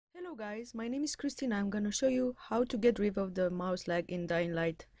Hello guys, my name is Christina. I'm gonna show you how to get rid of the mouse lag in Dying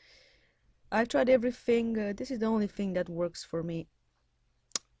Light. I've tried everything, this is the only thing that works for me.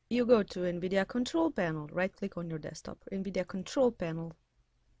 You go to Nvidia control panel, right click on your desktop, Nvidia control panel.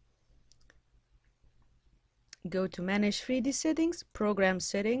 Go to manage 3D settings, program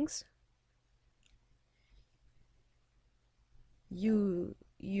settings. You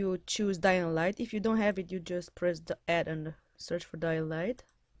choose Dying Light. If you don't have it, you just press the add and search for Dying Light.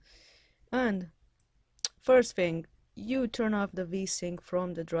 And first thing, you turn off the Vsync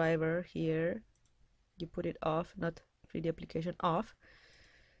from the driver here. You put it off, not 3D application off.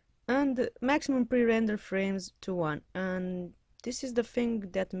 And maximum pre-render frames to 1. And this is the thing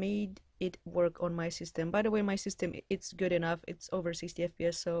that made it work on my system. By the way, my system, it's good enough. It's over 60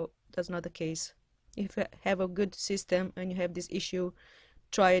 FPS, so that's not the case. If you have a good system and you have this issue,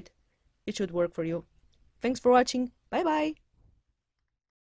 try it. It should work for you. Thanks for watching. Bye bye.